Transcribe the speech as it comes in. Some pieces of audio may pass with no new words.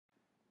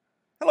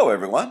Hello,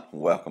 everyone.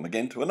 Welcome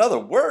again to another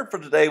Word for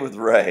Today with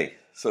Ray.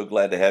 So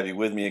glad to have you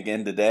with me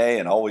again today,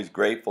 and always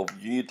grateful for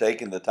you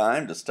taking the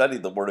time to study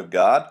the Word of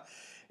God.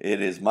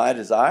 It is my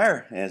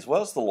desire, as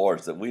well as the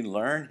Lord's, that we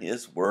learn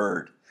His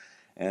Word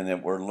and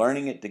that we're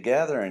learning it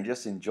together and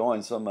just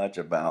enjoying so much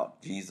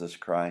about Jesus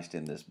Christ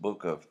in this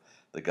book of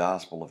the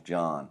Gospel of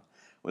John.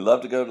 We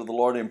love to go to the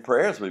Lord in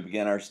prayer as we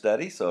begin our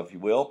study, so if you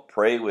will,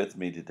 pray with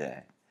me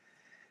today.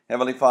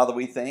 Heavenly Father,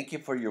 we thank you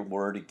for your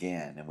word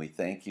again, and we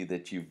thank you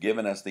that you've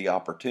given us the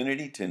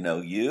opportunity to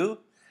know you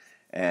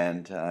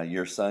and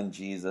your Son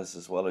Jesus,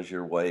 as well as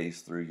your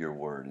ways through your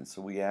word. And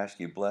so we ask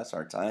you, bless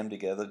our time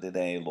together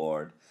today,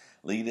 Lord.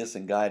 Lead us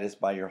and guide us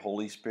by your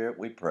Holy Spirit,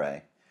 we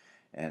pray,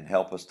 and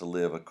help us to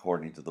live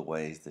according to the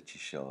ways that you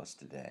show us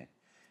today.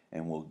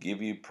 And we'll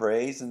give you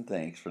praise and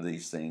thanks for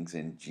these things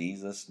in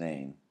Jesus'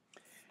 name.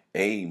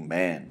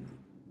 Amen.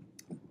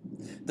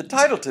 The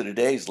title to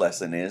today's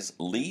lesson is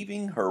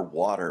Leaving Her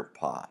Water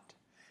Pot.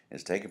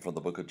 It's taken from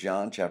the book of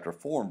John, chapter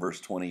 4, and verse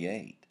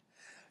 28.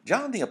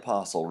 John the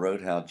Apostle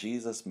wrote how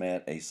Jesus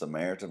met a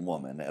Samaritan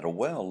woman at a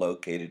well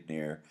located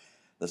near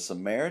the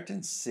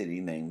Samaritan city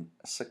named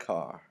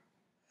Sychar.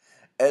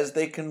 As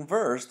they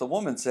conversed, the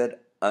woman said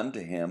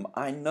unto him,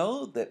 I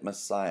know that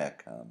Messiah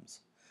comes,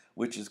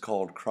 which is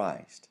called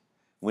Christ.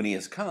 When he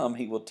is come,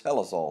 he will tell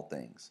us all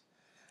things.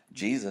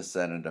 Jesus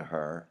said unto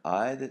her,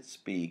 I that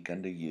speak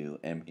unto you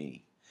am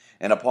he.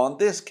 And upon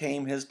this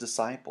came his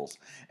disciples,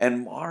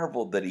 and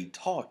marveled that he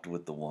talked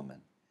with the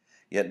woman.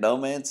 Yet no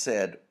man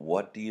said,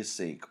 What do you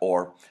seek?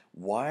 Or,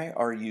 Why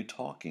are you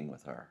talking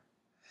with her?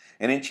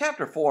 And in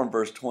chapter 4 and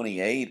verse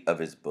 28 of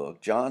his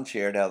book, John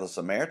shared how the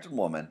Samaritan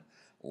woman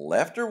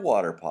left her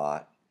water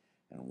pot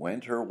and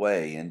went her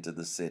way into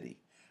the city,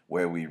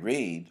 where we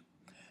read,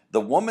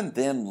 The woman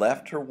then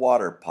left her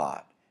water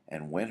pot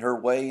and went her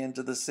way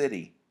into the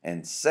city,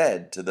 and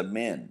said to the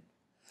men.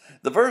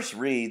 The verse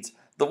reads,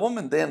 The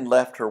woman then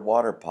left her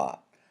water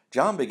pot.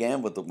 John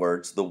began with the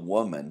words, the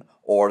woman,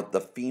 or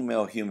the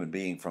female human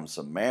being from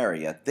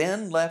Samaria,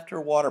 then left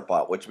her water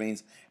pot, which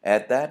means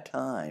at that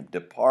time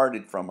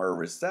departed from her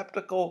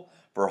receptacle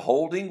for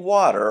holding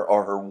water,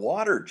 or her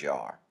water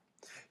jar.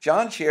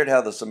 John shared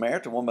how the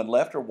Samaritan woman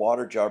left her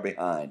water jar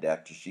behind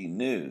after she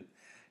knew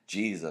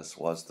Jesus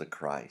was the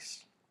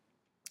Christ.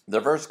 The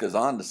verse goes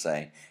on to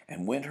say,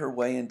 and went her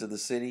way into the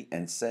city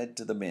and said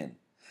to the men.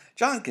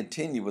 John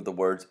continued with the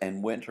words,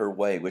 and went her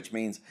way, which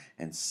means,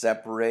 and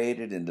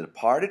separated and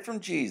departed from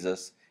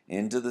Jesus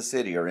into the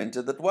city, or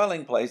into the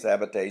dwelling place,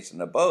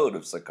 habitation, abode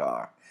of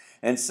Sychar,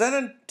 and said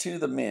unto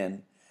the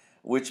men,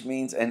 which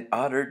means, and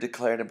uttered,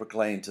 declared, and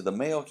proclaimed to the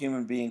male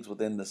human beings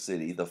within the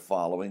city the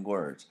following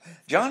words.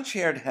 John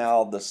shared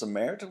how the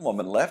Samaritan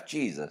woman left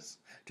Jesus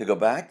to go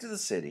back to the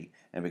city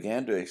and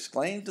began to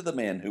explain to the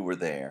men who were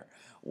there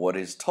what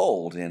is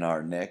told in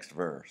our next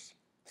verse.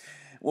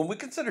 When we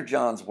consider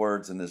John's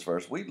words in this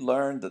verse, we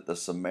learn that the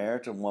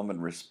Samaritan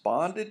woman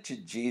responded to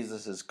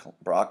Jesus'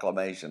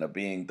 proclamation of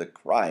being the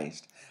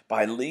Christ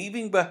by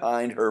leaving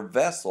behind her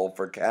vessel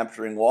for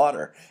capturing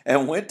water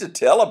and went to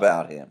tell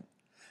about him.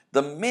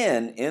 The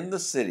men in the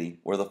city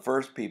were the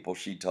first people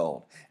she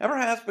told, and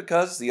perhaps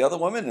because the other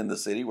women in the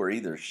city were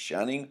either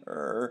shunning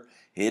her,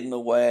 hidden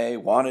away,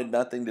 wanted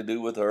nothing to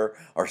do with her,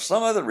 or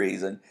some other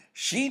reason,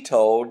 she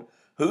told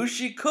who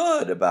she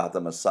could about the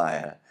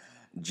Messiah,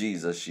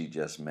 Jesus she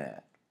just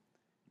met.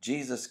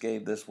 Jesus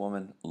gave this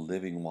woman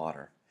living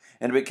water,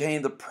 and it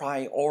became the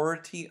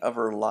priority of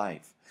her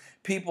life.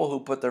 People who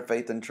put their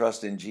faith and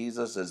trust in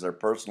Jesus as their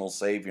personal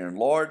Savior and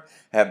Lord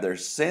have their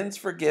sins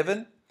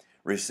forgiven,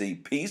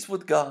 receive peace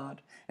with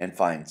God, and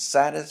find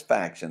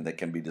satisfaction that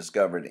can be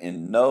discovered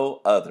in no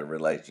other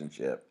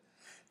relationship.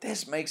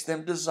 This makes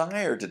them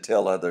desire to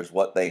tell others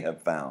what they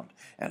have found,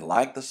 and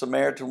like the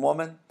Samaritan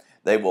woman,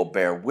 they will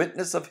bear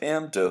witness of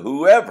him to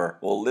whoever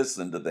will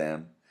listen to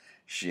them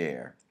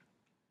share.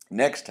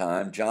 Next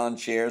time, John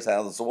shares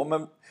how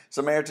the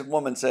Samaritan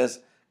woman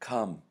says,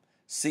 Come,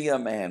 see a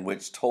man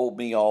which told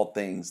me all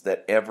things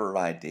that ever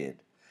I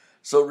did.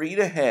 So read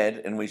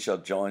ahead, and we shall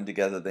join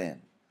together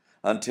then.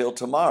 Until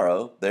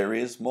tomorrow, there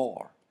is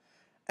more.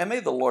 And may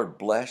the Lord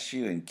bless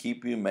you and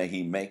keep you. May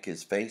he make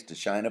his face to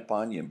shine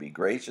upon you and be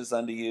gracious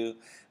unto you.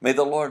 May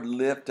the Lord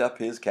lift up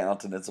his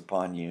countenance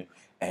upon you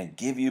and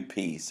give you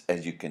peace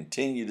as you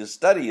continue to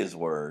study his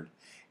word.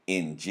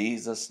 In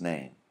Jesus'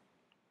 name.